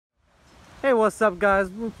Hey, what's up, guys?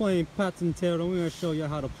 We're playing Patintero. We're going to show you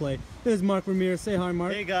how to play. This is Mark Ramirez. Say hi,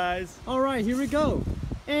 Mark. Hey, guys. All right, here we go.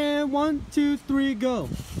 And 1, 2, 3, go.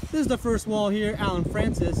 This is the first wall here, Alan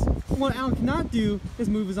Francis. What Alan cannot do is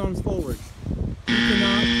move his arms forward. He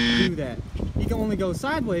cannot do that. He can only go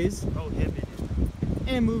sideways Prohibited.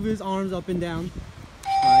 and move his arms up and down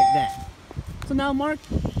like that. So now, Mark,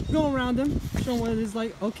 go around him, show him what it is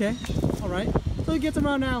like. Okay, all right. So he gets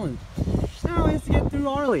around Alan. Now he has to get through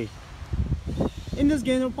Arlie. In this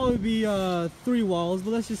game, there'll probably be 3 walls,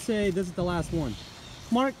 but let's just say this is the last one.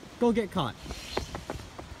 Mark, go get caught.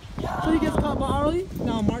 So he gets caught by Arlie.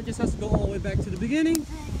 Now Mark just has to go all the way back to the beginning.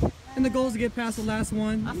 And the goal is to get past the last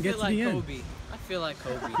one and get to the end. I feel like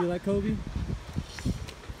Kobe. You feel like Kobe?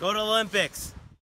 Go to Olympics.